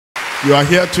You are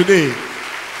here today,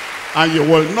 and you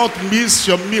will not miss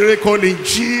your miracle in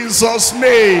Jesus'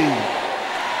 name.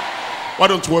 Why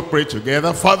don't we pray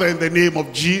together? Father, in the name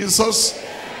of Jesus,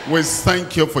 we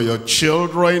thank you for your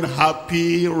children,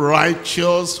 happy,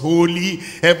 righteous, holy,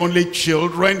 heavenly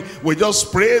children. We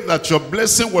just pray that your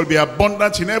blessing will be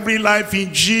abundant in every life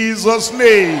in Jesus'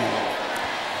 name.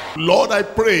 Lord, I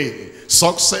pray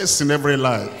success in every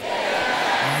life,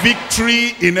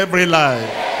 victory in every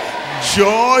life,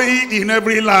 joy in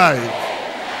every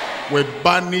life. We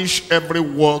banish every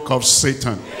work of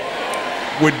Satan.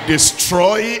 We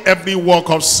destroy every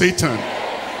work of Satan.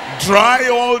 Dry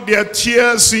all their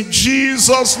tears in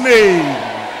Jesus' name.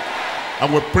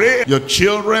 And we pray your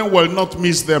children will not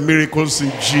miss their miracles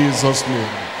in Jesus' name.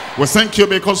 We thank you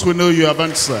because we know you have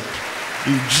answered.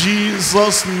 In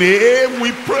Jesus' name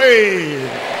we pray.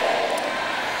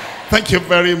 Thank you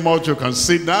very much. You can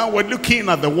sit down. We're looking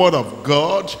at the word of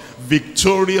God.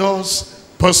 Victorious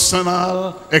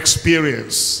personal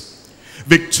experience.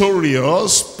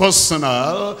 Victorious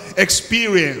personal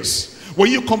experience.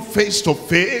 When you come face to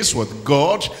face with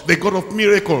God, the God of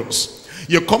miracles,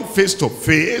 you come face to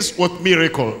face with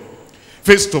miracle,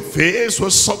 face to face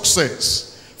with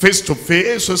success, face to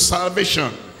face with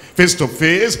salvation, face to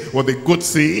face with the good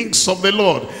things of the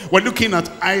Lord. We're looking at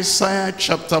Isaiah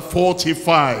chapter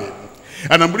 45.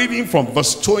 And I'm reading from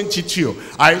verse 22.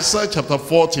 Isaiah chapter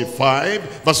 45,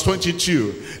 verse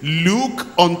 22. Look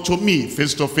unto me,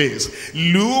 face to face.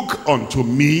 Look unto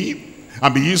me,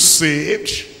 and be ye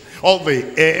saved, all the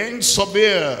ends of the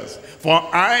earth. For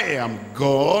I am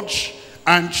God,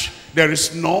 and there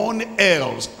is none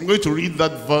else. I'm going to read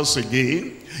that verse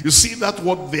again. You see that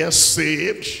word there,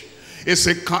 saved, is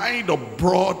a kind of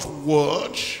broad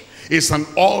word. It's an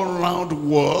all-round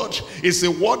word. It's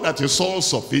a word that is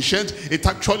all-sufficient. It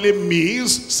actually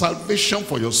means salvation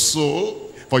for your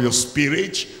soul, for your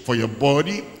spirit, for your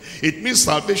body. It means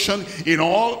salvation in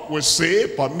all, we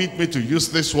say, permit me to use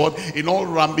this word, in all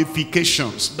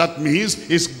ramifications. That means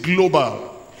it's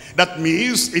global. That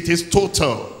means it is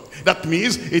total. That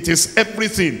means it is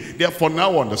everything. Therefore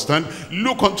now understand,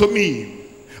 look unto me,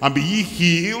 and be ye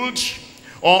healed,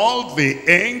 all the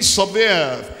ends of the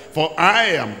earth. For I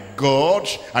am God,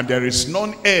 and there is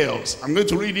none else. I'm going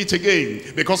to read it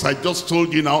again, because I just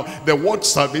told you now, the word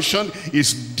salvation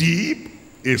is deep,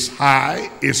 is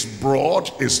high, is broad,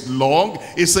 is long,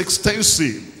 is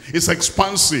extensive, is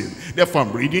expansive. Therefore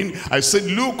I'm reading, I said,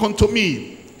 look unto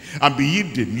me, and be ye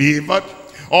delivered,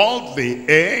 all the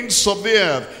ends of the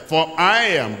earth. For I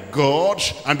am God,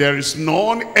 and there is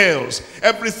none else.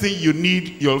 Everything you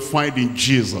need, you'll find in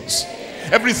Jesus.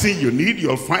 Everything you need,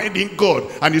 you'll find in God.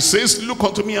 And he says, look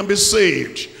unto me and be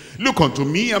saved. Look unto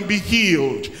me and be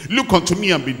healed. Look unto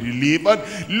me and be delivered.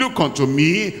 Look unto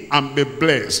me and be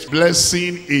blessed.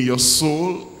 Blessing in your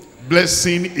soul.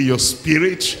 Blessing in your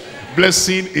spirit.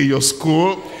 Blessing in your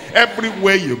school.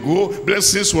 Everywhere you go,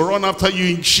 blessings will run after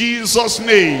you in Jesus'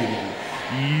 name.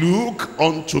 Look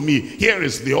unto me. Here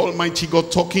is the Almighty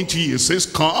God talking to you. He says,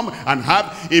 come and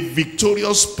have a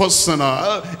victorious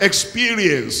personal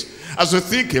experience. As we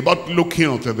think about looking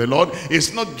unto the Lord,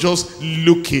 it's not just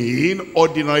looking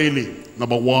ordinarily.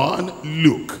 Number one,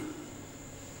 look.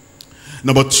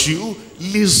 Number two,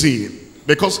 listen.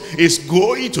 Because it's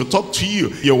going to talk to you.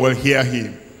 You will hear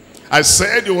him. I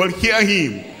said you will hear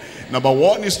him. Number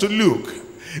one is to look.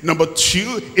 Number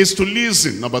two is to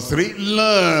listen. Number three,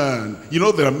 learn. You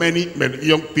know, there are many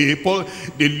young people,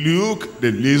 they look,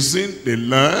 they listen, they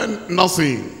learn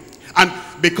nothing. And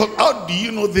because, how do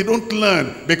you know they don't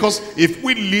learn? Because if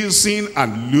we listen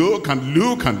and look and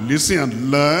look and listen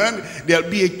and learn, there'll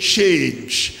be a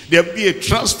change. There'll be a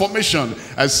transformation.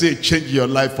 I say change your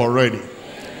life already.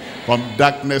 From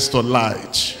darkness to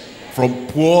light. From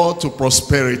poor to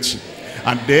prosperity.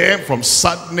 And then from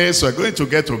sadness, we're going to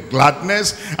get to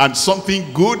gladness. And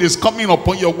something good is coming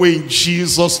upon your way in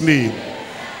Jesus' name.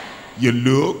 You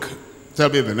look, tell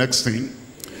me the next thing.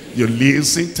 You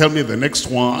listen, tell me the next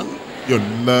one. You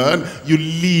learn, you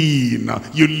lean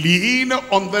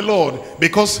on the Lord,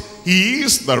 because he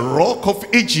is the rock of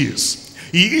ages.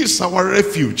 He is our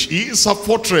refuge. He is our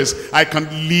fortress. I can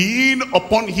lean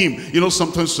upon him. You know,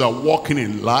 sometimes you are walking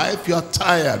in life, you are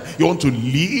tired. You want to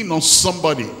lean on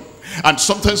somebody. And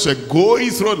sometimes we're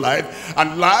going through life,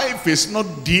 and life is not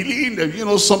dealing, you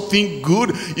know, something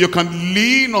good. You can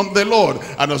lean on the Lord.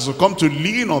 And as you come to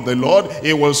lean on the Lord,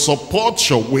 he will support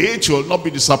your way. You will not be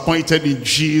disappointed in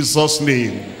Jesus'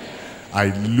 name. I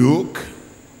look.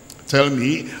 Tell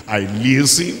me, I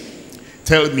listen.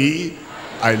 Tell me,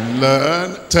 I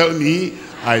learn. Tell me,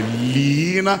 I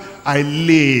lean. I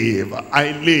live.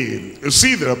 I live. You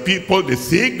see, there are people, they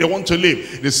think they want to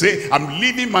live. They say, I'm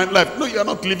living my life. No, you're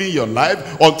not living your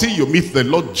life until you meet the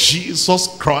Lord Jesus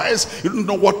Christ. You don't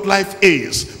know what life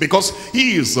is, because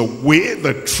he is the way,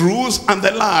 the truth, and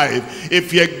the life.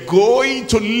 If you're going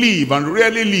to live and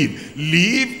really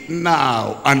live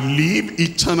now and live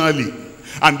eternally.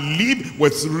 And live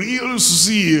with real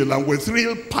zeal and with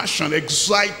real passion,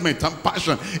 excitement and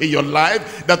passion in your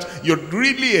life, that you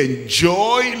really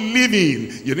enjoy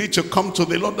living. You need to come to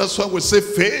the Lord. That's why we say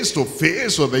face to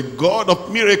face with the God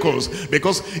of miracles,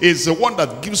 because he's the one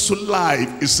that gives you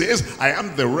life. He says, I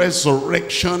am the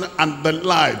resurrection and the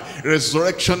life.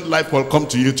 Resurrection life will come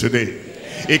to you today.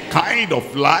 A kind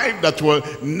of life that will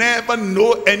never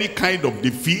know any kind of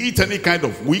defeat, any kind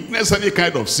of weakness, any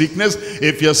kind of sickness.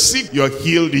 If you're sick, you're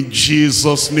healed in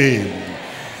Jesus' name.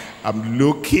 I'm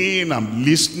looking, I'm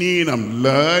listening, I'm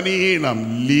learning,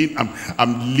 I'm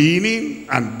leaning,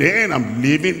 and then I'm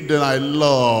living, then I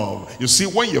love. You see,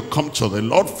 when you come to the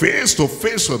Lord, face to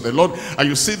face with the Lord, and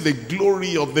you see the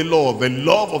glory of the Lord, the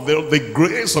love of the Lord, the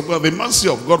grace of God, the mercy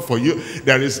of God for you,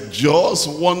 there is just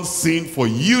one thing for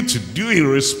you to do in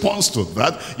response to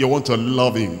that. You want to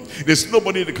love him. There's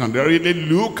nobody that can really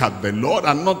look at the Lord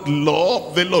and not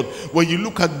love the Lord. When you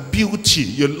look at beauty,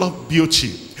 you love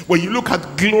beauty. When you look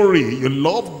at glory, you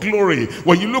love glory.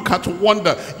 When you look at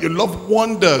wonder, you love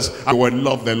wonders. And you will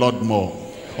love the Lord more.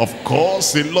 Of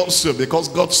course, he loves you, because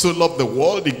God so loved the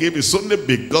world, he gave his only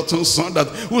begotten Son, that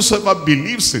whosoever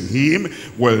believes in him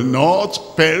will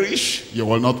not perish. You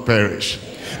will not perish,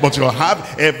 but you'll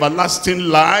have everlasting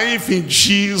life in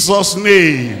Jesus'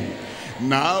 name.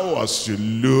 Now, as you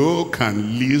look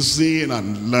and listen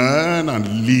and learn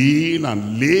and lean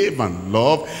and live and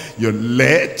love, you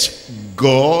let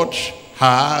God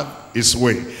have his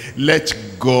way. Let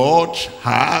God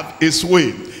have his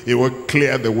way. He will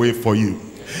clear the way for you.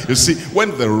 You see,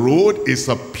 when the road is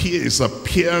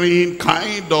appearing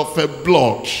kind of a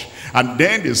block, and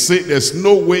then they say there's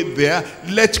no way there,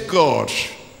 let God,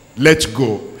 let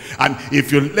go. And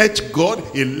if you let God,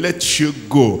 he'll let you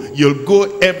go. You'll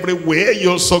go everywhere.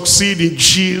 You'll succeed in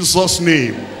Jesus'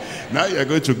 name. Now you're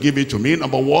going to give it to me.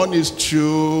 Number one is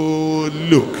to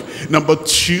look. Number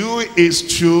two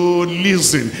is to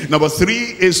listen. Number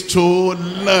three is to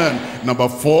learn. Number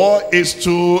four is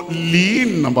to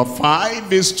lean. Number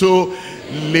five is to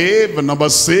live. Number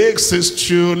six is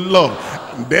to love.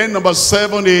 And then number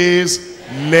seven is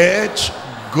let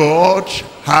God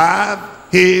have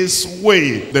his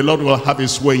way. The Lord will have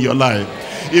his way in your life.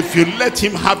 If you let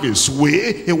him have his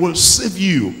way, he will save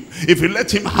you. If you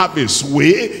let him have his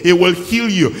way, he will heal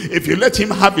you. If you let him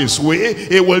have his way,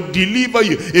 he will deliver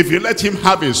you. If you let him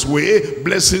have his way,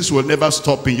 blessings will never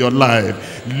stop in your life.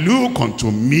 Look unto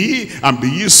me, and be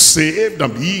ye saved,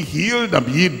 and be ye healed, and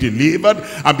be ye delivered,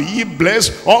 and be ye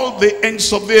blessed, all the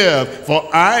ends of the earth.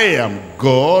 For I am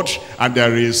God, and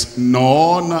there is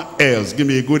none else. Give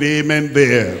me a good amen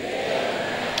there.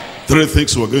 Three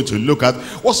things we're going to look at.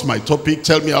 What's my topic?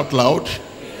 Tell me out loud.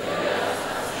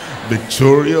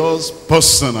 Victorious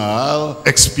personal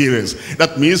experience.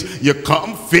 That means you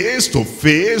come face to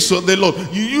face with the Lord.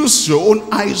 You use your own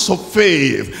eyes of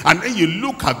faith, and then you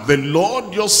look at the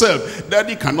Lord yourself.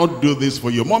 Daddy cannot do this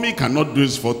for you. Mommy cannot do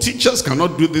this for you. Teachers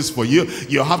cannot do this for you.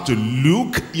 You have to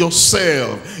look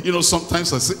yourself. You know,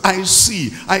 sometimes I say, I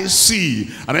see.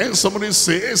 And then somebody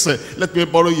says, let me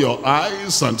borrow your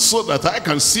eyes, and so that I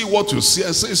can see what you see.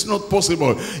 I say, it's not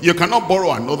possible. You cannot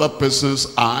borrow another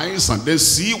person's eyes and then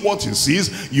see what he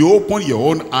sees. You open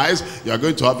your own eyes, you are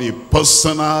going to have a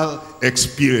personal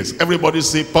experience. Everybody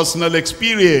say personal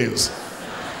experience.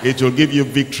 It will give you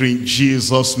victory in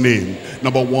Jesus' name.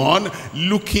 Number one,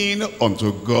 looking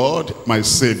unto God, my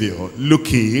Savior.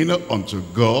 Looking unto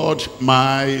God,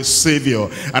 my Savior.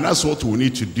 And that's what we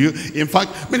need to do. In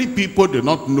fact, many people do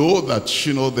not know that,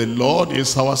 you know, the Lord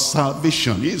is our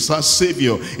salvation. He is our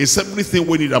Savior. It's everything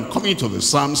we need. I'm coming to the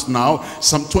Psalms now.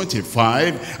 Psalm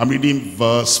 25. I'm reading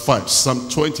verse 5. Psalm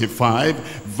 25,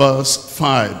 verse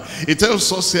 5. It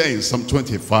tells us here in Psalm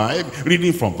 25,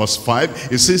 reading from verse 5,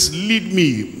 it says, lead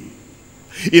me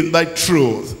in thy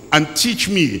truth, and teach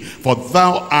me, for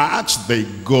thou art the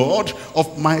God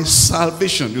of my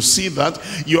salvation. You see that?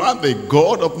 You are the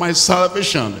God of my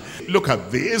salvation. Look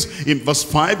at this in verse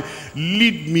 5.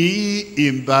 Lead me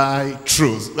in thy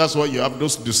truth. That's why you have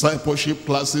those discipleship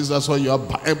classes. That's why you have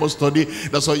Bible study.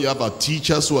 That's why you have our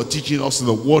teachers who are teaching us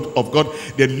the word of God.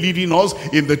 They're leading us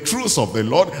in the truth of the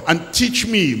Lord. And teach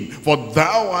me, for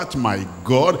thou art my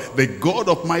God, the God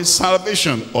of my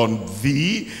salvation. On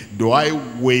thee do I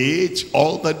wait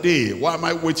all the day. Why am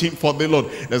I waiting for the Lord?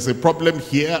 There's a problem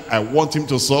here I want him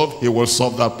to solve. He will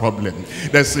solve that problem.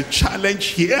 There's a challenge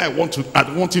here I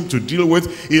want him to deal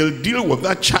with. He'll deal with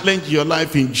that challenge in your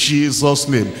life in Jesus'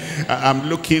 name. I'm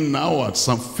looking now at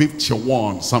Psalm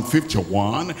 51. Psalm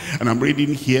 51, and I'm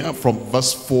reading here from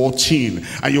verse 14.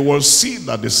 And you will see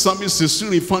that the psalmist is still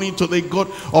referring to the God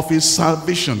of his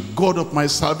salvation. God of my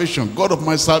salvation. God of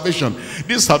my salvation.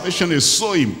 This salvation is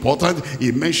so important.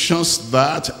 He mentions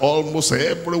that almost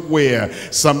everywhere.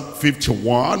 Psalm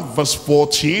 51 verse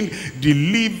 14,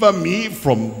 deliver me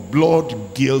from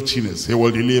blood guiltiness. He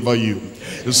will deliver you.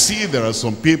 You see, there are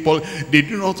some people, they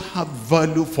do not have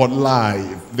value for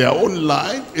life. Their own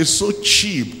life is so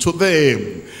cheap to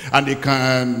them, and they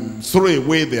can throw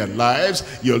away their lives.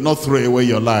 You'll not throw away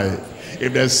your life.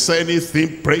 If there's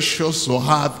anything precious to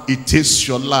have, it is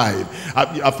your life.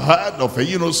 I've heard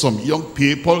of, some young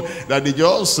people that they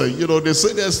just, they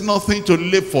say there's nothing to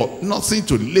live for. Nothing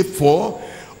to live for.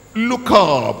 Look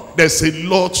up. There's a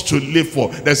lot to live for.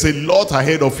 There's a lot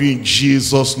ahead of you in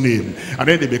Jesus' name. And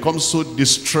then they become so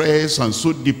distressed and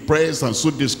so depressed and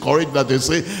so discouraged that they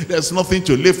say there's nothing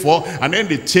to live for. And then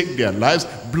they take their lives.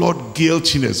 Blood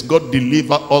guiltiness. God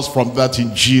deliver us from that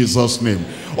in Jesus' name.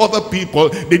 Other people,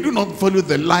 they do not value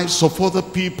the lives of other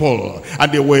people,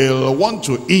 and they will want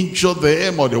to injure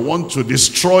them or they want to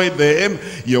destroy them.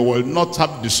 You will not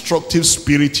have destructive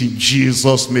spirit in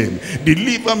Jesus' name.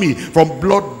 Deliver me from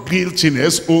blood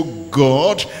guiltiness, O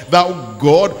God, thou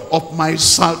God of my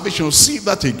salvation. See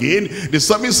that again. The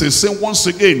psalmist is saying once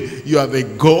again, you are the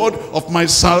God of my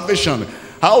salvation.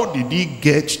 How did he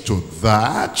get to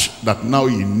that now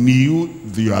he knew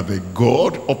you are the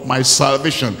God of my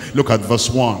salvation? Look at verse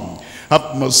 1.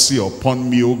 Have mercy upon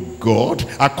me, O God,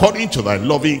 according to thy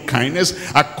loving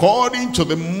kindness, according to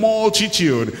the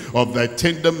multitude of thy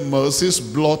tender mercies,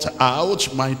 blot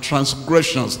out my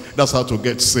transgressions. That's how to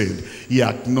get saved. He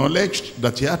acknowledged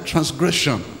that he had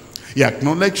transgression. He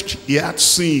acknowledged he had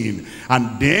sin,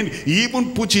 and then he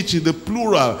even put it in the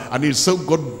plural, and he said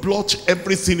God blot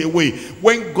everything away.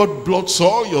 When God blots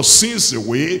all your sins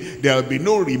away, there will be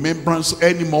no remembrance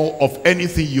anymore of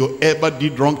anything you ever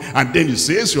did wrong. And then he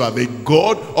says you are the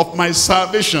God of my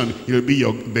salvation. He'll be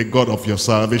the God of your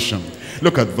salvation.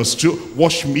 Look at verse 2.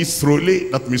 Wash me thoroughly,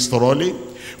 that means thoroughly,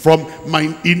 from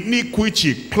my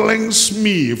iniquity. Cleanse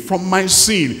me from my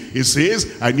sin. He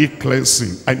says, I need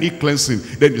cleansing. I need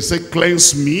cleansing. Then he said,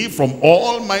 cleanse me from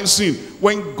all my sin.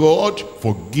 When God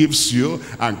forgives you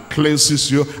and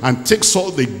cleanses you and takes all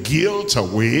the guilt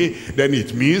away, then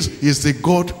it means he's the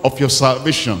God of your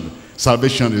salvation.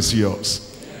 Salvation is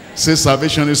yours. Say,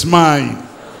 salvation is mine.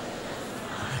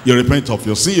 You repent of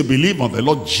your sin, you believe on the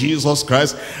Lord Jesus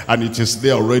Christ, and it is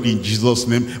there already in Jesus'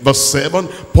 name. Verse 7,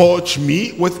 purge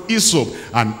me with hyssop,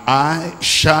 and I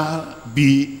shall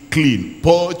be clean.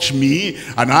 Purge me,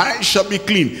 and I shall be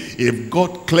clean. If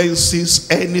God cleanses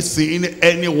anything,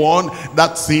 anyone,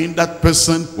 that thing, that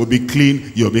person will be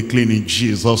clean. You'll be clean in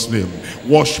Jesus' name.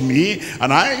 Wash me,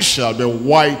 and I shall be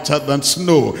whiter than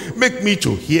snow. Make me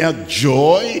to hear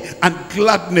joy and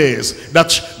gladness, that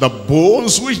the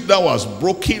bones which thou hast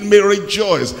broken may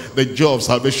rejoice. The joy of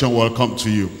salvation will come to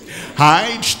you.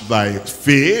 Hide thy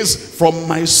face from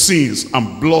my sins,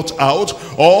 and blot out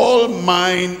all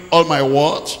my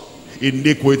what?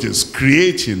 Iniquities.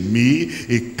 Create in me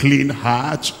a clean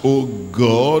heart, O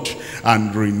God,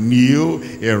 and renew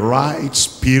a right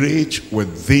spirit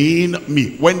within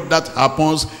me. When that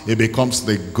happens, it becomes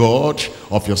the God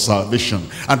of your salvation.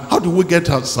 And how do we get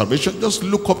our salvation? Just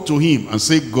look up to him and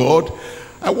say, God,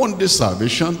 I want this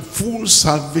salvation, full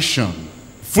salvation,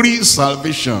 free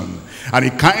salvation, and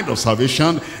a kind of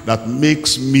salvation that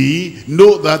makes me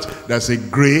know that there's a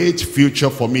great future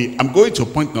for me. I'm going to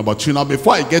point number 2 now.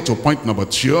 Before I get to point number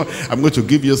 2, I'm going to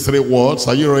give you 3 words.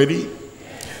 Are you ready?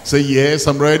 Yes. Say, yes,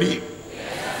 I'm ready.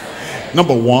 Yes.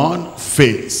 Number 1,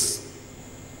 faith.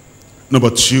 Number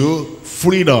 2,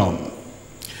 freedom.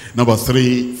 Number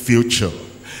 3, future.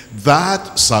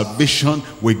 That salvation,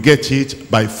 we get it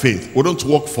by faith. We don't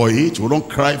work for it. We don't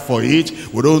cry for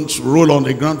it. We don't roll on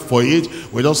the ground for it.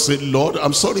 We just say, Lord,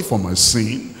 I'm sorry for my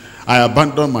sin. I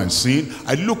abandon my sin.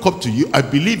 I look up to you. I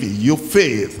believe in your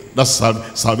faith. That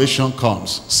salvation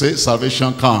comes. Say,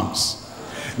 salvation comes.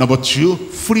 Number 2,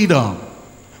 freedom.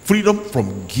 Freedom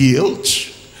from guilt.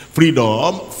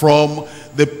 Freedom from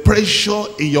the pressure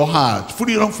in your heart.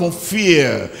 Freedom from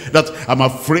fear, that I'm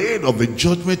afraid of the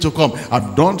judgment to come.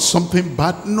 I've done something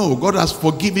bad. No, God has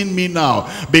forgiven me now.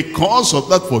 Because of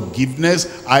that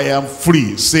forgiveness, I am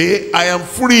free. Say, I am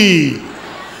free.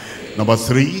 Number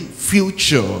 3,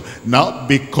 future. Now,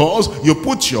 because you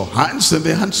put your hands in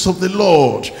the hands of the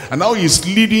Lord, and now he's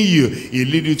leading you. He'll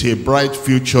lead you to a bright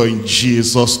future in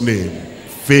Jesus' name.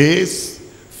 Faith,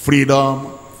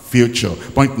 freedom, future.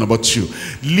 Point number 2,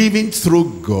 living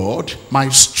through God, my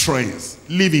strength.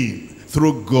 Living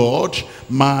through God,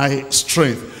 my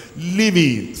strength.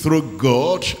 Living through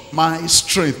God, my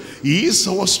strength. He is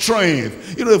our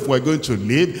strength. You know, if we're going to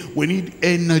live, we need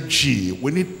energy,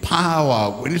 we need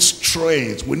power, we need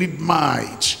strength, we need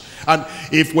might. And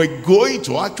if we're going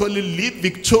to actually live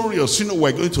victorious, you know,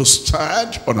 we're going to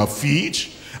stand on our feet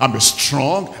and be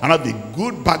strong and have a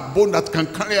good backbone that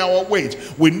can carry our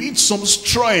weight. We need some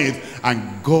strength,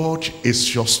 and God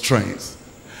is your strength.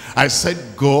 I said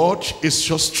God is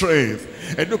your strength.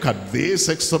 And look at this,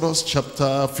 Exodus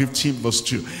chapter 15 verse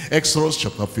 2. Exodus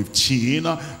chapter 15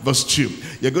 verse 2.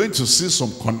 You're going to see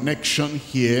some connection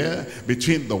here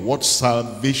between the word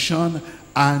salvation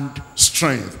and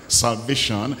strength.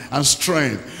 Salvation and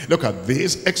strength. Look at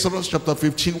this, Exodus chapter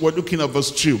 15, we're looking at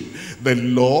verse 2. The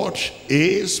Lord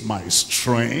is my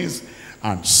strength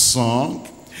and song,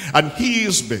 and he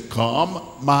is become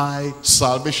my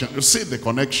salvation. You see the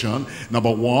connection.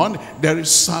 Number 1, there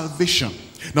is salvation.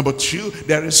 Number 2,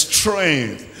 there is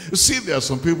strength. You see, there are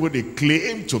some people, they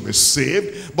claim to be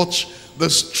saved, but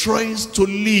the strength to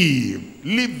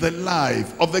live the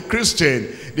life of the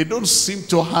Christian, they don't seem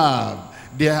to have.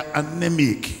 They are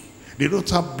anemic. They don't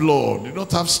have blood. They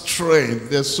don't have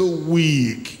strength. They're so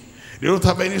weak. They don't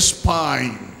have any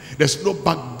spine. There's no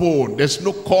backbone. There's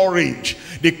no courage.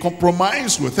 They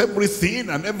compromise with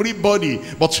everything and everybody,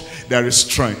 but there is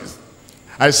strength.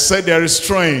 I said there is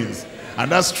strength.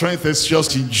 And that strength is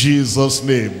just in Jesus'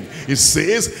 name. It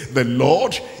says, the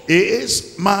Lord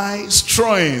is my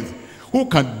strength. Who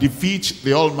can defeat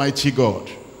the Almighty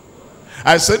God?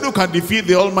 I said, who can defeat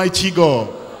the Almighty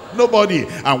God? Nobody.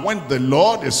 And when the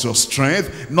Lord is your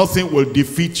strength, nothing will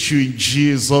defeat you in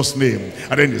Jesus' name.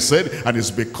 And then he said, and it's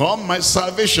become my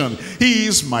salvation. He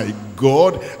is my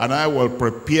God, and I will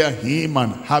prepare him an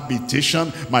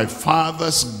habitation, my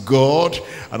father's God,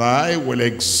 and I will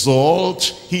exalt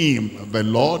him. The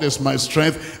Lord is my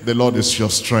strength. The Lord is your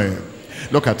strength.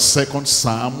 Look at 2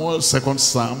 Samuel. 2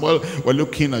 Samuel, we're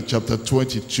looking at chapter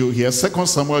 22 here. 2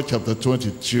 Samuel chapter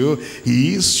 22,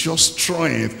 he is your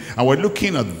strength. And we're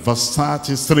looking at verse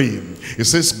 33. It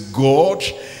says, God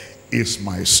is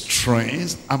my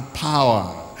strength and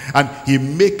power, and he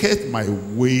maketh my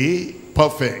way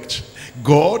perfect.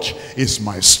 God is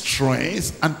my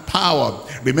strength and power.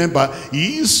 Remember,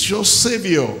 he is your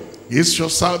savior. He is your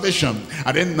salvation.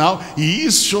 And then now, he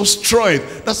is your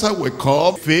strength. That's how we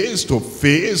come face to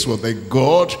face with the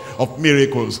God of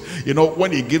miracles. You know,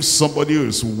 when he gives somebody who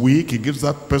is weak, he gives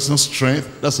that person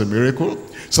strength. That's a miracle.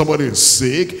 Somebody is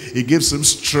sick, he gives him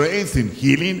strength in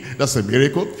healing. That's a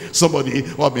miracle. Somebody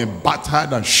who has been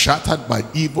battered and shattered by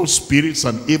evil spirits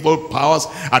and evil powers,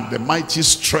 and the mighty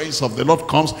strength of the Lord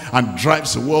comes and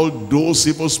drives away all those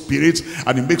evil spirits,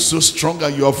 and he makes you stronger.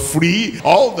 You are free.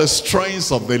 All the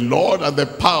strength of the Lord and the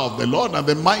power of the Lord and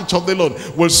the might of the Lord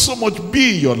will so much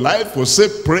be your life. Will say,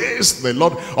 praise the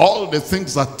Lord. All the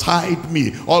things that tied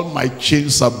me, all my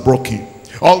chains are broken.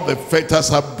 All the fetters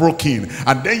are broken.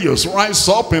 And then you rise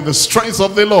up in the strength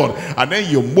of the Lord. And then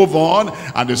you move on.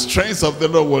 And the strength of the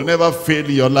Lord will never fail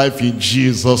your life in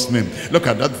Jesus' name. Look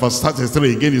at that verse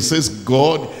 33 again. It says,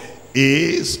 God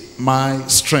is my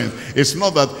strength. It's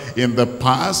not that in the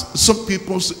past, some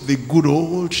people say, the good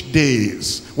old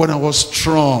days when I was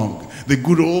strong, the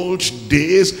good old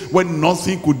days when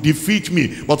nothing could defeat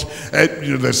me. But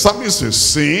the psalmist is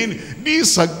saying,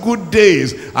 these are good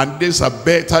days, and these are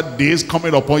better days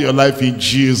coming upon your life in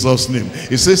Jesus' name.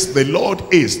 It says the Lord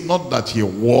is, not that he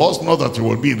was, not that he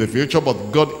will be in the future,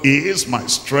 but God is my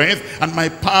strength and my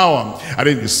power. And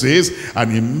then it says,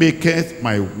 and he maketh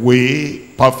my way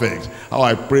perfect. How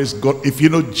I praise God. If you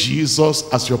know Jesus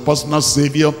as your personal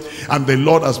savior and the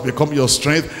Lord has become your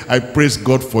strength, I praise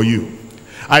God for you.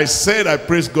 I said I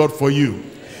praise God for you.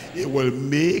 It will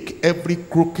make every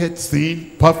crooked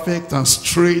thing perfect and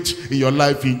straight in your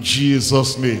life in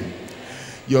Jesus' name.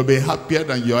 You'll be happier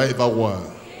than you ever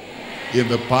were. In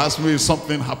the past, maybe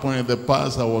something happened in the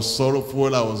past. I was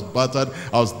sorrowful, I was battered,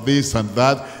 I was this and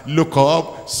that. Look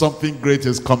up, something great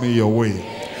is coming your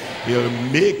way. He'll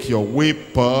make your way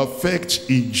perfect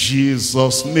in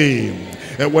Jesus' name.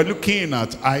 We're looking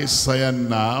at Isaiah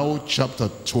now, chapter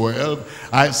 12.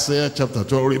 Isaiah chapter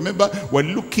 12. Remember, we're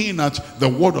looking at the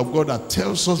word of God that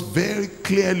tells us very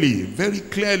clearly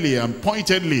and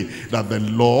pointedly that the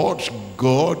Lord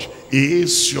God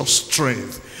is your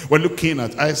strength. We're looking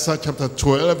at Isaiah chapter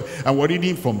 12, and we're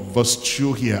reading from verse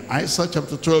 2 here. Isaiah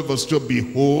chapter 12, verse 2,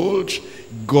 behold,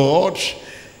 God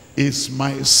is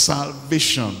my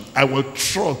salvation. I will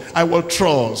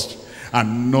trust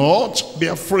and not be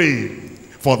afraid,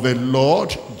 for the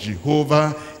Lord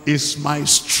Jehovah is my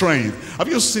strength. Have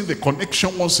you seen the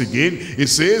connection once again? It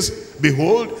says,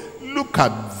 behold, look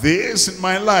at this in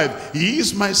my life. He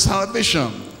is my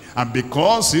salvation, and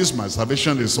because he is my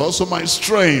salvation, he is also my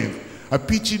strength. I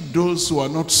pity those who are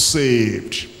not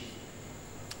saved.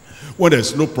 When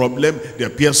there's no problem, they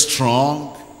appear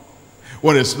strong.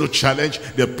 When there's no challenge,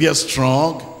 they appear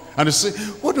strong. And they say,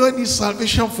 what do I need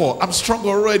salvation for? I'm strong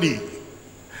already.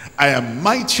 I am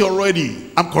mighty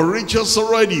already. I'm courageous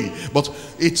already. But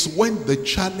it's when the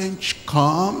challenge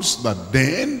comes that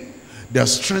then their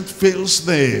strength fails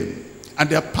them. And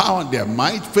their power and their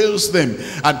might fails them.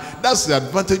 And that's the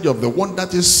advantage of the one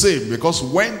that is saved. Because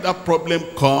when that problem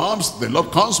comes, the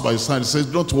Lord comes by your side and says,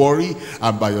 don't worry,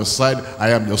 I'm by your side. I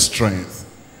am your strength.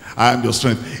 I am your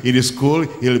strength. In school,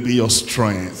 he'll be your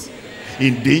strength.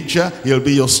 In danger, he'll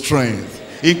be your strength.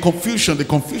 In confusion, the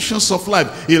confusions of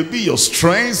life, he'll be your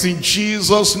strength in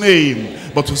Jesus' name.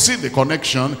 But to see the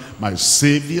connection, my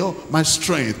Savior, my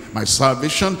strength, my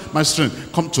salvation, my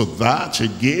strength. Come to that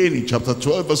again in chapter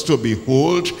 12, verse 2.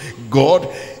 Behold, God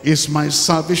is my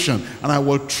salvation, and I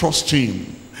will trust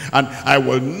him, and I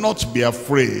will not be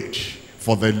afraid.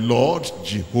 For the Lord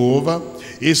Jehovah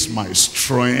is my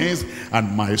strength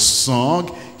and my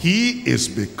song. He is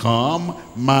become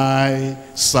my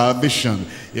salvation.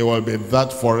 It will be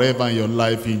that forever in your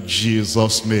life in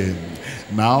Jesus' name.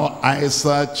 Now,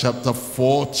 Isaiah chapter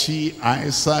 40.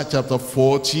 Isaiah chapter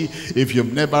 40. If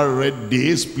you've never read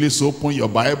this, please open your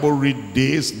Bible, read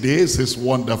this. This is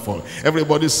wonderful.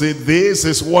 Everybody say, this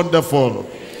is wonderful.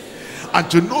 And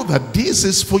to know that this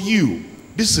is for you.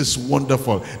 This is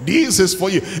wonderful. This is for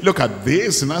you. Look at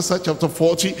this in Isaiah chapter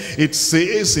 40. It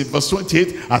says in verse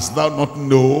 28, hast thou not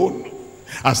known,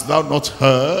 hast thou not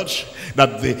heard,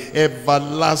 that the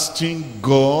everlasting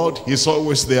God is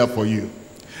always there for you?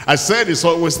 I said it's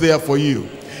always there for you.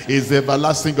 Is the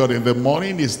everlasting God. In the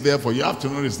morning is there for you,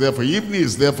 afternoon is there for you, evening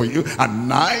is there for you, and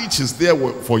night is there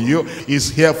for you,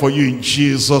 is here for you in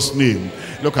Jesus' name.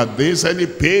 Look at this. Any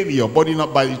pain in your body,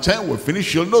 not by the time we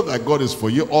finish, you'll know that God is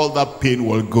for you. All that pain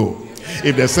will go.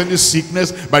 If there's any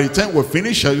sickness, by the time we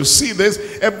finish, you see this,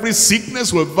 every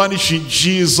sickness will vanish in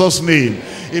Jesus' name.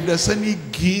 If there's any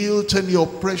guilt, any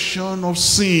oppression of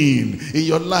sin in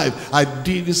your life, I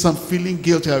did this, I'm feeling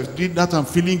guilty, I did that, I'm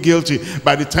feeling guilty.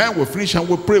 By the time we finish and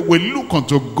we pray, we look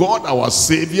unto God, our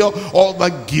Savior, all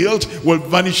that guilt will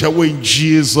vanish away in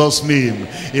Jesus' name.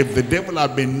 If the devil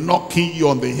had been knocking you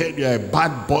on the head, you're a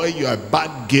bad boy, you're a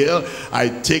bad girl, I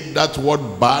take that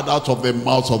word bad out of the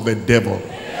mouth of the devil.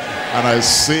 And I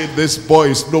say, this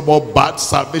boy is no more bad.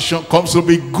 Salvation comes to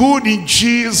be good in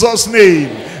Jesus' name.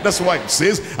 That's why it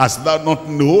says, hast thou not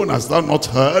known, hast thou not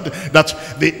heard, that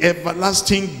the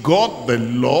everlasting God, the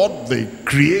Lord, the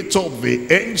creator of the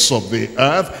ends of the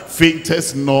earth,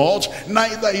 fainteth not,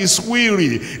 neither is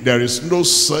weary. There is no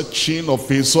searching of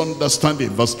his understanding.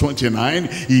 Verse 29,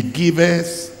 he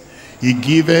giveth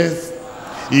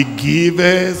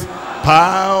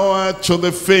power to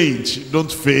the faint.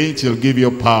 Don't faint, he'll give you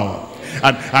power.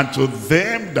 And to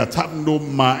them that have no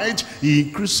might, he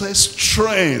increases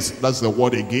strength. That's the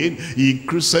word again. He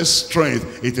increases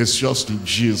strength. It is just in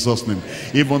Jesus' name.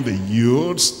 Even the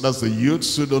youths, that's the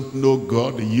youths who don't know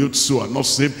God, the youths who are not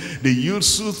saved, the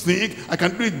youths who think, I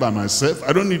can do it by myself.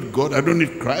 I don't need God, I don't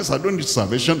need Christ, I don't need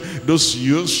salvation. Those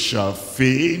youths shall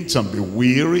faint and be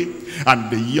weary, and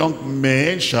the young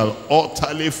men shall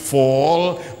utterly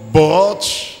fall. But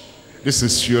this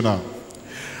is you now.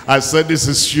 I said this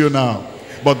is you now.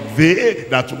 But they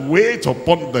that wait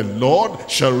upon the Lord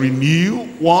shall renew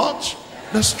what?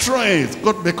 The strength.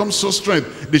 God becomes so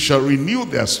strength. They shall renew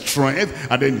their strength.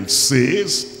 And then it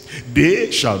says,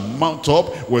 they shall mount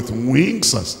up with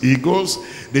wings as eagles.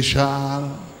 They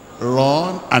shall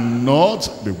run and not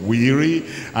be weary.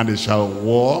 And they shall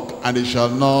walk and they shall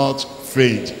not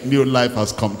faint. New life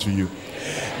has come to you.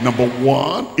 Number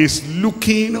one is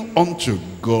looking unto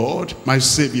God, my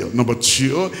Savior. Number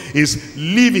two is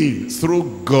living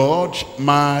through God,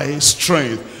 my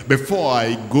strength. Before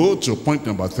I go to point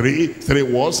number three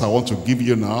words I want to give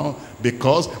you now,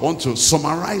 because I want to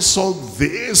summarize all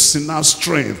this in our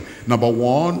strength. Number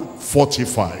one,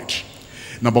 fortified.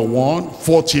 Number one,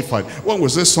 fortified. When we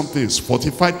say something is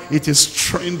fortified, it is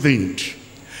strengthened.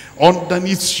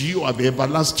 Underneath you are the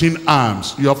everlasting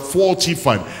arms. You are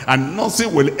fortified, and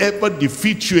nothing will ever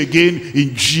defeat you again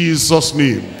in Jesus'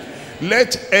 name.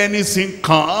 Let anything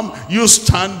come, you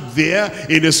stand there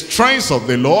in the strength of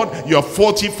the Lord. You are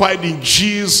fortified in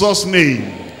Jesus'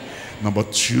 name. Number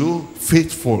two,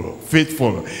 faithful.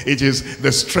 Faithful. It is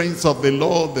the strength of the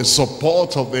Lord, the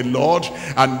support of the Lord,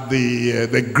 and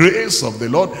the grace of the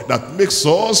Lord that makes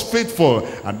us faithful.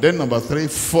 And then number three,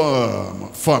 firm.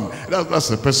 Firm. That's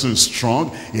the person who is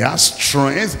strong. He has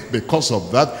strength. Because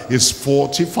of that, he's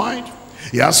fortified.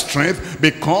 He has strength.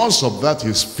 Because of that,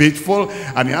 he's faithful.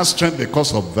 And he has strength.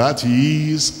 Because of that,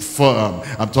 he is firm.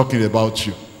 I'm talking about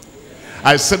you.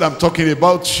 I said I'm talking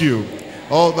about you.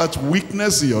 All that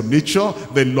weakness in your nature,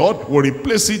 the Lord will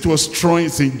replace it with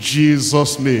strength in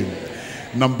Jesus' name.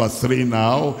 Number three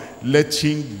now,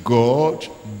 letting God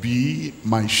be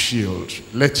my shield.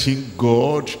 Letting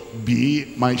God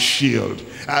be my shield.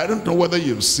 I don't know whether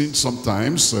you've seen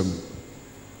sometimes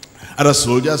other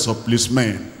soldiers or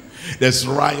policemen. There's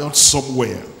riot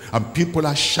somewhere, and people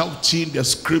are shouting, they're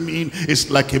screaming. It's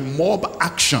like a mob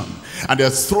action, and they're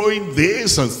throwing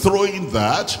this and throwing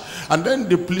that. And then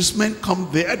the policemen come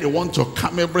there, they want to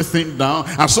calm everything down,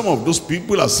 and some of those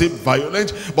people are so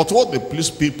violent. But what the police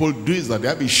people do is that they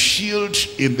have a shield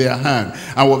in their hand,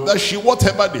 and with that shield,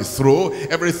 whatever they throw,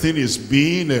 everything is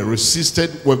being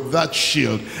resisted with that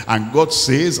shield. And God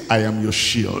says, I am your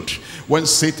shield. When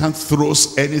Satan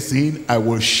throws anything, I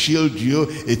will shield you.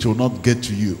 It will not get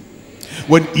to you.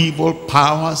 When evil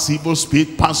powers, evil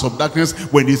spirit, powers of darkness,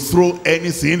 when they throw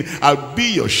anything, I'll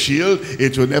be your shield.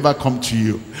 It will never come to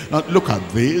you. Now look at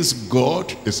this.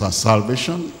 God is our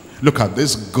salvation. Look at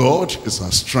this. God is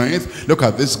our strength. Look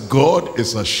at this. God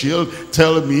is our shield.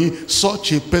 Tell me,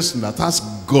 such a person that has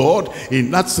God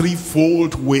in that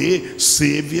threefold way,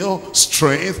 Savior,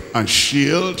 strength, and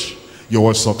shield, you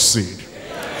will succeed.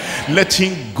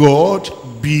 Letting God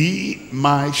be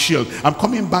my shield. I'm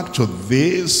coming back to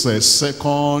this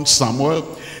 2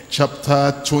 Samuel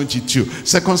chapter 22.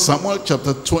 2 Samuel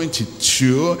chapter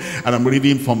 22, and I'm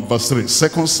reading from verse 3. 2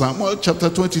 Samuel chapter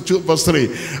 22 verse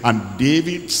 3. And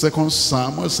David, 2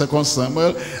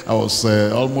 Samuel, I was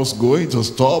almost going to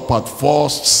stop at 1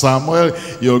 Samuel.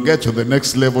 You'll get to the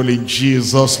next level in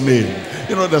Jesus' name.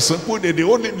 You know, the simple, they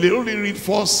only read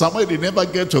 1 Samuel, they never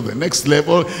get to the next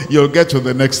level. You'll get to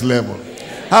the next level.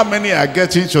 How many are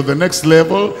getting to the next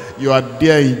level? You are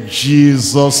there in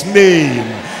Jesus' name.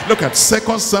 Look at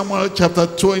 2 Samuel chapter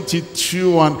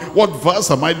 22, and what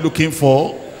verse am I looking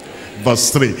for?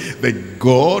 Verse 3. The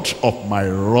God of my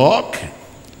rock,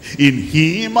 in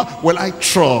him will I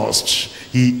trust.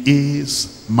 He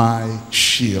is my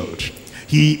shield.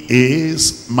 He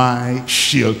is my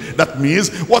shield. That means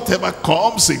whatever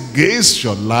comes against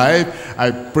your life,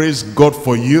 I praise God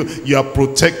for you. You are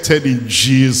protected in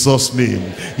Jesus'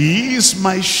 name. He is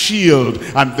my shield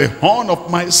and the horn of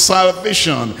my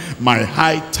salvation, my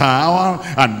high tower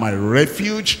and my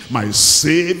refuge, my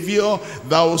Savior.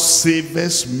 Thou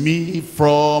savest me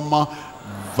from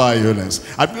violence.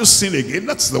 Have you seen again?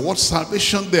 That's the word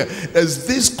salvation there. There's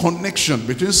this connection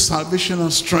between salvation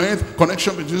and strength,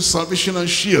 connection between salvation and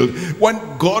shield.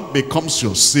 When God becomes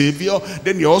your Savior,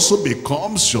 then he also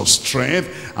becomes your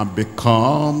strength and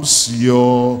becomes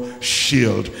your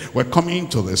shield. We're coming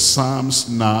to the Psalms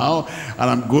now, and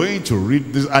I'm going to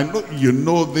read this. I know you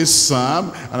know this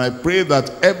Psalm, and I pray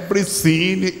that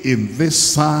everything in this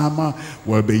Psalm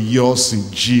will be yours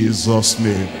in Jesus'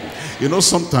 name. You know,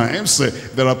 sometimes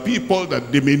there are people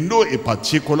that they may know a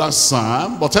particular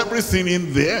psalm, but everything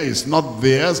in there is not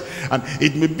theirs, and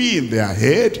it may be in their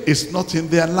head, it's not in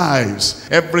their lives.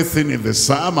 Everything in the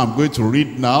psalm I'm going to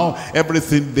read now,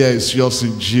 everything there is yours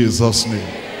in Jesus'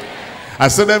 name. I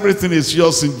said everything is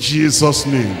yours in Jesus'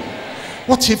 name.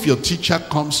 What if your teacher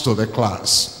comes to the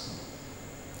class?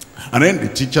 And then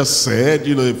the teacher said,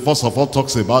 you know, first of all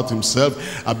talks about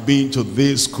himself. I've been to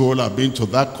this school, I've been to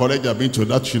that college, I've been to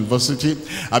that university,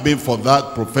 I've been for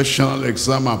that professional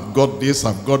exam, I've got this,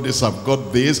 I've got this, I've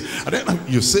got this. And then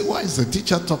you say, why is the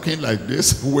teacher talking like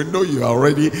this? We know you are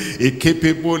already a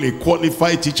capable, a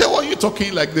qualified teacher. Why are you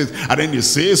talking like this? And then he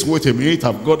says, wait a minute,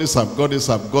 I've got this, I've got this,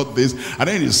 I've got this. And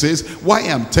then he says, why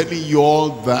I'm telling you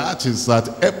all that is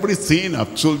that everything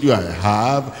I've told you I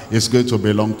have is going to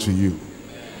belong to you.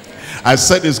 I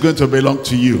said it's going to belong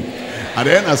to you. And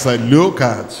then as I look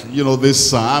at, you know,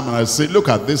 this psalm, and I say, look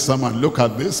at this psalm, and look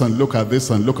at this, and look at this,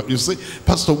 and look at, you say,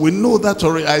 Pastor, we know that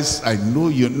already. I know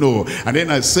you know. And then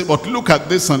I say, but look at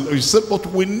this, and you say, but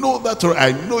we know that already.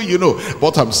 I know you know.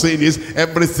 What I'm saying is,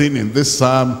 everything in this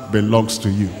psalm belongs to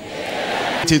you.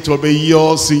 it, it will be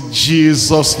yours in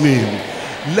Jesus' name.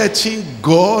 Letting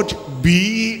God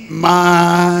be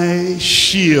my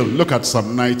shield. Look at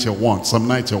Psalm 91. Psalm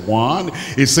 91,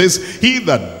 it says, he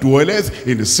that dwelleth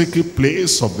in the secret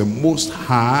place of the Most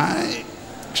High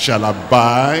shall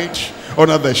abide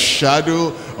under the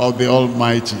shadow of the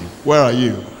Almighty. Where are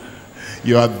you?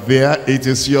 You are there. It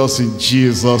is yours in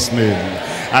Jesus' name.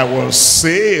 I will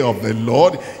say of the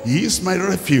Lord, he is my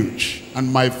refuge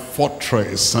and my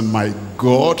fortress and my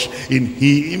God. In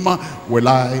him will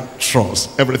I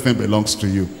trust. Everything belongs to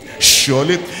you.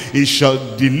 Surely he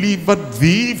shall deliver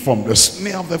thee from the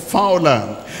snare of the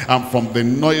fowler and from the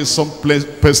noisome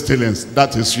pestilence.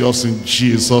 That is yours in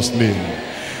Jesus' name.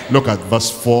 Look at verse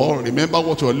 4. Remember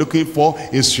what we're looking for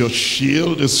is your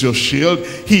shield, is your shield.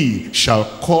 He shall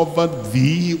cover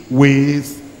thee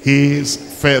with his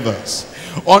feathers.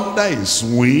 Under his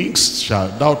wings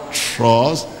shalt thou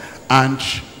trust, and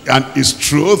his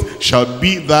truth shall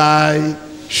be thy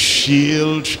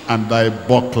shield and thy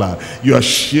buckler. You are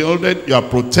shielded, you are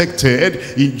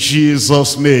protected in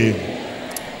Jesus' name.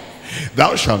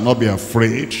 Thou shalt not be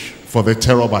afraid for the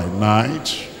terror by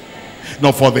night,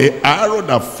 nor for the arrow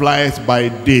that flieth by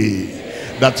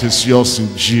day. That is yours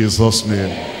in Jesus'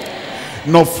 name.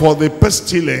 Nor for the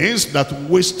pestilence that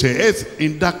wasteth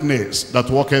in darkness, that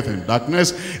walketh in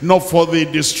darkness, nor for the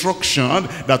destruction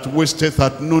that wasteth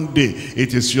at noonday.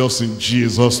 It is yours in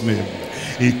Jesus' name.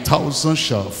 1,000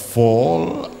 shall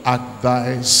fall at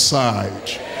thy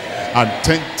side, and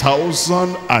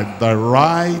 10,000 at thy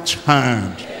right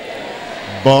hand,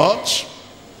 but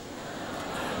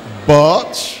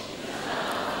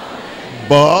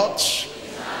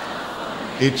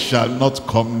it shall not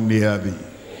come near thee.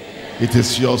 It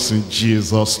is yours in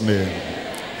Jesus' name.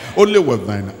 Only with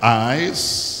thine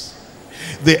eyes,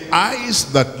 the eyes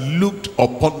that looked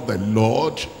upon the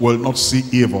Lord will not see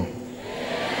evil.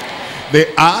 The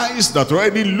eyes that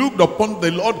already looked upon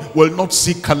the Lord will not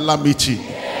see calamity.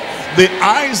 The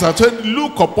eyes that already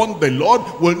look upon the Lord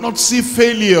will not see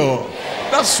failure.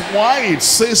 That's why it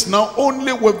says, now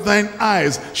only with thine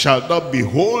eyes shalt thou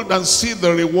behold and see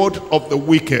the reward of the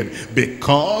wicked,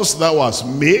 because thou hast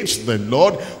made the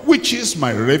Lord, which is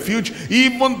my refuge,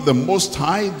 even the Most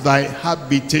High, thy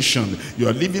habitation. You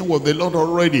are living with the Lord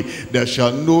already. There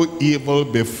shall no evil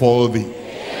befall thee.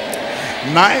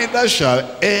 Neither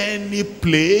shall any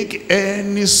plague,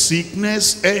 any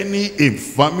sickness, any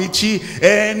infirmity,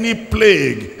 any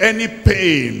plague, any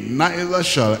pain, neither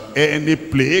shall any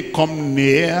plague come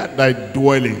near thy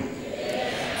dwelling.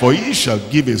 For he shall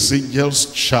give his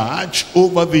angels charge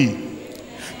over thee,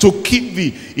 to keep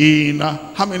thee in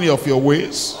how many of your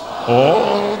ways?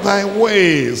 All thy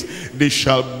ways. They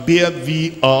shall bear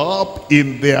thee up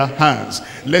in their hands,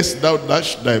 lest thou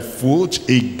dash thy foot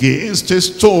against a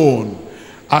stone.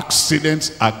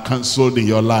 Accidents are cancelled in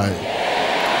your life.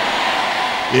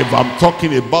 If I'm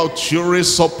talking about you,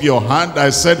 raise up your hand. I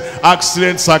said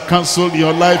accidents are cancelled in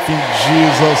your life in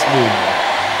Jesus' name.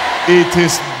 It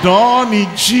is done in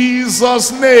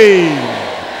Jesus' name.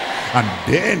 And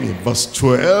then in verse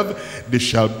 12, they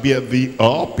shall bear thee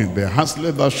up in their hands,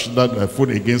 lest thou dash thy foot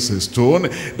against a stone.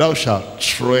 Thou shalt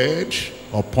tread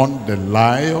upon the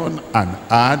lion and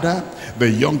adder, the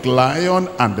young lion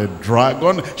and the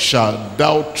dragon shalt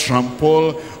thou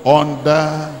trample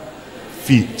under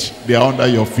feet. They are under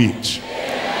your feet.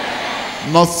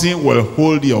 Nothing will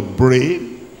hold your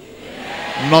brain.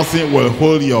 Nothing will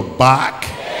hold your back.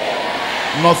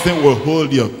 Nothing will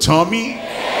hold your tummy.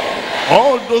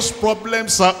 All those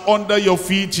problems are under your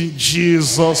feet in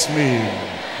Jesus' name,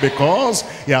 because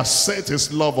he has set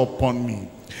his love upon me.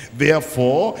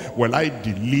 Therefore will I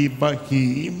deliver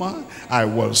him. I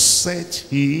will set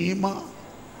him.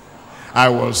 I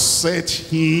will set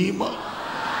him.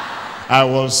 I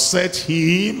will set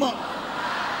him.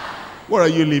 Where are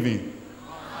you living?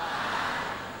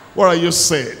 Where are you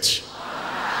set?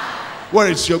 Where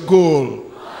is your goal?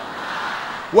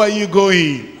 Where are you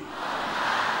going?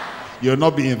 You'll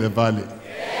not be in the valley.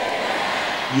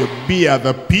 You'll be at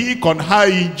the peak on high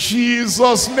in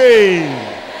Jesus'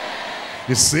 name.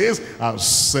 He says, I'll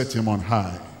set him on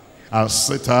high. I'll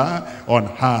set her on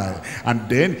high. And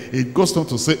then it goes on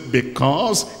to say,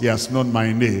 because he has known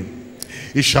my name.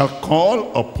 He shall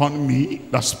call upon me,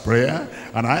 that's prayer,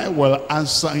 and I will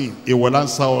answer him. He will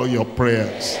answer all your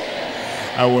prayers.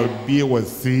 I will be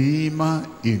with him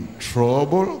in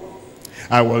trouble.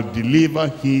 I will deliver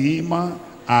him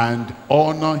and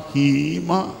honor him.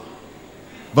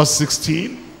 Verse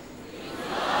 16.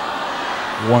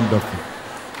 Wonderful.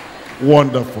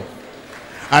 Wonderful.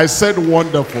 I said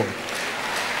wonderful.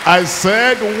 I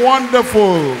said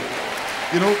wonderful.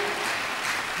 You know,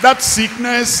 that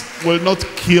sickness will not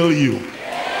kill you.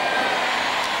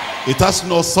 It has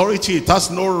no authority. It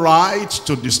has no right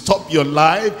to disturb your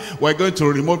life. We're going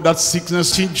to remove that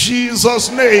sickness in Jesus'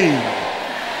 name.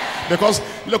 Because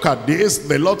look at this.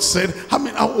 The Lord said,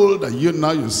 how old are you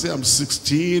now? You say, I'm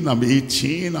 16, I'm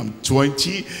 18, I'm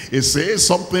 20. He says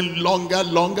something longer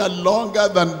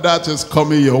than that is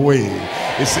coming your way.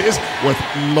 He says, with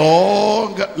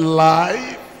long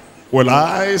life will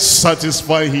I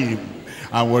satisfy him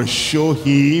and will show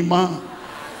him.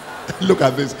 Look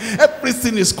at this.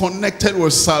 Everything is connected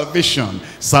with salvation.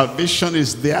 Salvation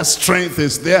is there. Strength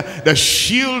is there. The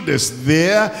shield is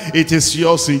there. It is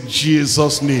yours in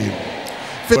Jesus' name.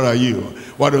 Where are you?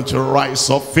 Why don't you rise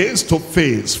up face to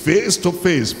face with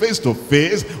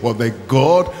the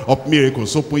God of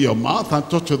miracles? Open your mouth and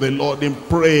talk to the Lord in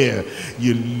prayer.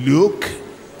 You look,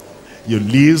 you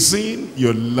listen,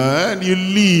 you learn, you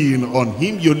lean on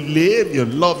him, you live, you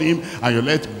love him, and you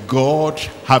let God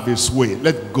have his way.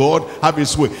 Let God have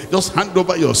his way. Just hand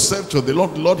over yourself to the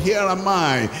Lord. Lord, here am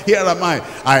I.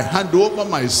 I hand over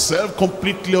myself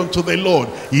completely unto the Lord.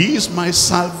 He is my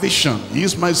salvation. He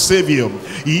is my savior.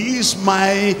 He is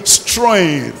my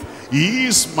strength. He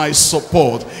is my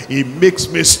support. He makes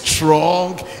me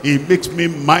strong. He makes me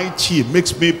mighty. He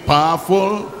makes me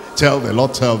powerful. Tell the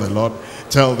Lord, tell the Lord.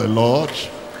 Tell the Lord.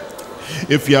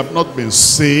 If you have not been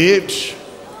saved,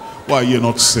 why are you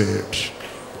not saved?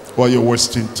 Why are you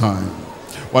wasting time?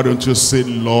 Why don't you say,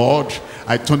 Lord,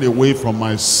 I turn away from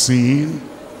my sin.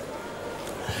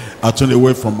 I turn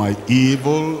away from my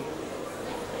evil.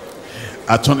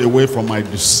 I turn away from my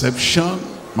deception,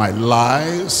 my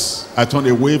lies. I turn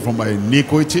away from my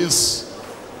iniquities.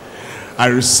 I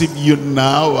receive you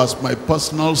now as my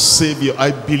personal savior.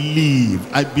 I believe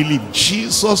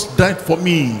Jesus died for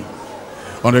me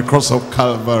on the cross of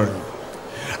Calvary.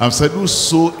 And said,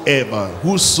 whosoever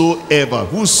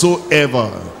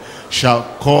shall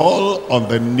call on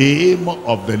the name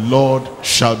of the Lord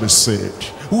shall be saved.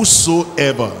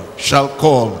 Whosoever shall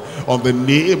call on the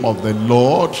name of the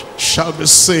Lord shall be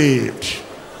saved.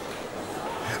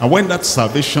 And when that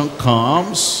salvation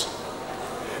comes,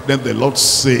 then the Lord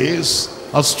says,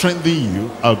 I'll strengthen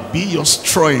you. I'll be your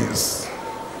strength.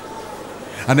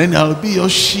 And then I'll be your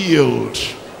shield.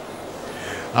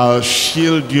 I'll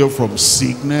shield you from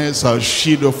sickness. I'll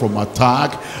shield you from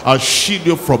attack. I'll shield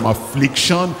you from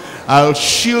affliction. I'll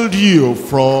shield you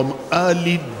from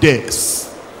early death.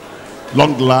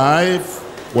 Long life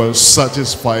will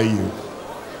satisfy you.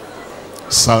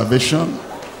 Salvation,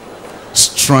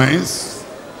 strength,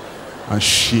 and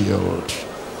shield.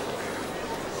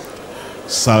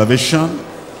 Salvation,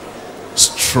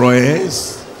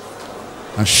 strength,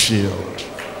 and shield.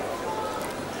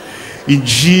 In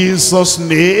Jesus'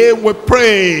 name we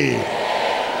pray.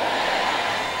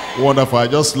 Wonderful. I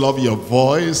just love your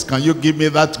voice. Can you give me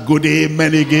that good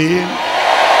amen again?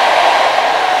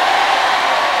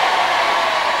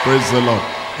 Praise the Lord.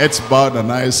 Heads bowed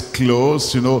and eyes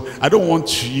closed. You know, I don't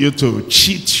want you to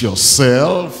cheat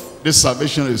yourself. This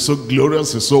salvation is so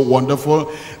glorious, it's so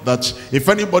wonderful, that if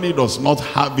anybody does not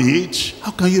have it,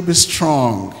 how can you be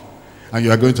strong? And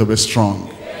you are going to be strong.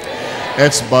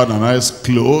 Heads bowed and eyes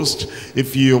closed.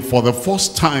 If you, for the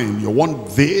first time, you want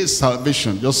this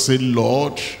salvation, just say,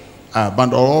 Lord, I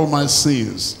abandon all my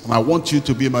sins, and I want you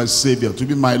to be my Savior, to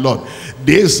be my Lord.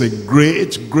 This is a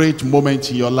great moment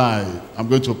in your life. I'm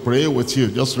going to pray with you.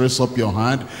 Just raise up your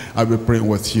hand. I'll be praying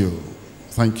with you.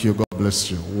 Thank you. God bless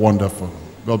you. Wonderful.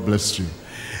 God bless you.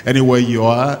 Anywhere you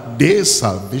are, this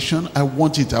salvation, I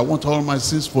want it. I want all my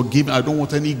sins forgiven. I don't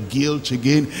want any guilt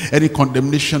again, any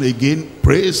condemnation again.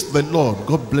 Praise the Lord.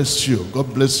 God bless you.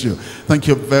 God bless you. Thank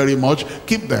you very much.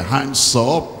 Keep the hands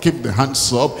up. Keep the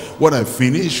hands up. When I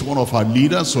finish, one of our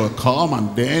leaders will come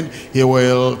and then he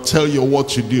will tell you what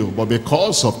to do. But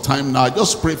because of time now, I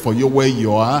just pray for you where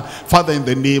you are. Father, in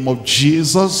the name of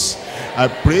Jesus, I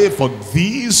pray for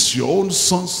these, your own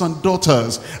sons and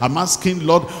daughters. I'm asking,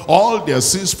 Lord, all their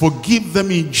sins, forgive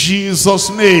them in Jesus'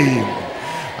 name.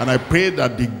 And I pray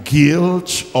that the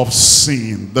guilt of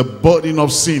sin, the burden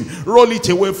of sin, roll it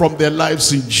away from their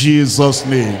lives in Jesus'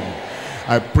 name.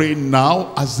 I pray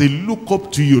now as they look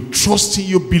up to you, trusting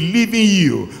you, believing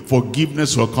you,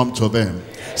 forgiveness will come to them.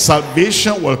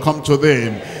 Salvation will come to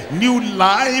them. New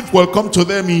life will come to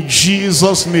them in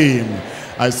Jesus' name.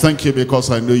 I thank you because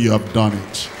I know you have done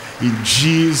it. In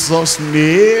Jesus'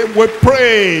 name we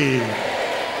pray.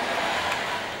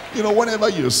 You know, whenever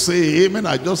you say amen,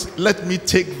 let me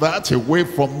take that away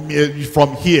from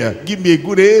here. Give me a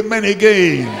good amen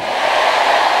again.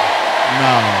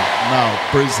 Now,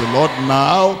 praise the Lord.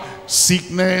 Now,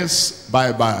 sickness,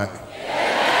 bye-bye.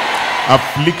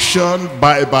 Affliction,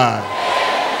 bye-bye.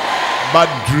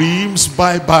 Bad dreams,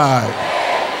 bye-bye.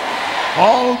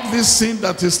 All this thing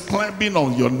that is climbing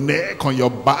on your neck, on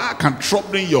your back, and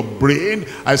troubling your brain,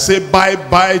 I say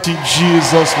bye-bye to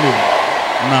Jesus' name.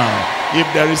 Now, if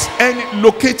there is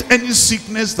locate any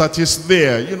sickness that is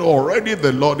there, you know, already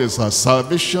the Lord is our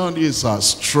salvation, He is our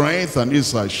strength, and He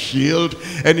is our shield.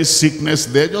 Any sickness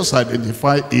there, just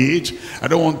identify it. We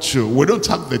don't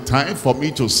have the time for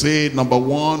me to say number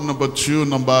 1, number 2,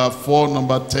 number 4,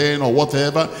 number 10, or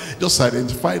whatever. Just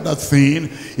identify that thing.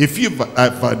 If you've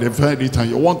identified it and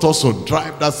you want us to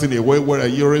drive that thing away, where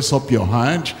you raise up your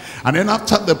hand, and then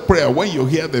after the prayer, when you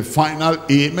hear the final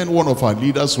amen, one of our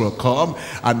leaders will come,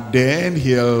 and then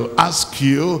he'll ask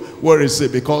you, where is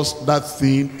it? Because that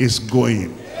thing is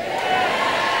going.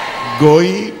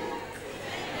 Going.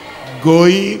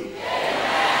 Going.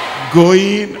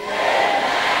 Going.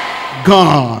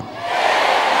 Gone.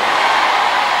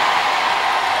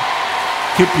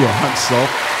 Keep your hands up.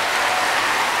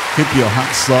 Keep your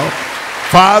hands up.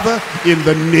 Father, in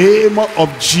the name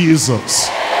of Jesus,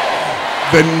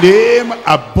 the name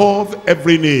above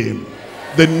every name,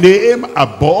 the name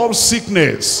above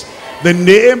sickness, the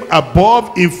name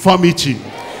above infirmity,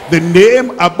 the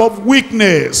name above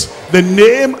weakness, the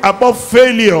name above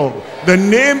failure, the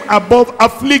name above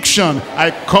affliction.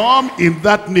 I come in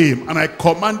that name and I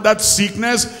command that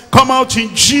sickness, come out in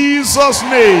Jesus'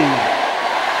 name.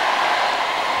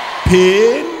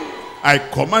 Pain, I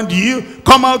command you,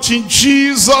 come out in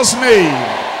Jesus' name.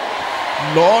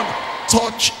 Lord,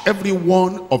 touch every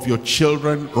one of your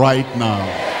children right now.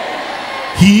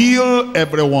 Heal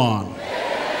everyone.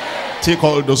 Take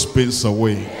all those pains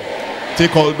away.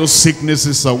 Take all those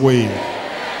sicknesses away.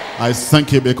 I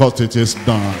thank you because it is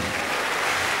done.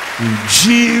 In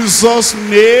Jesus'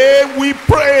 name we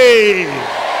pray.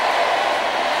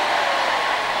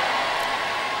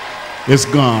 It's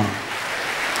gone.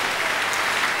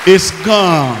 It's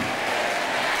gone.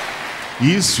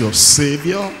 He is your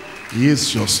Savior. He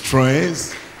is your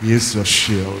strength. He is your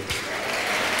shield.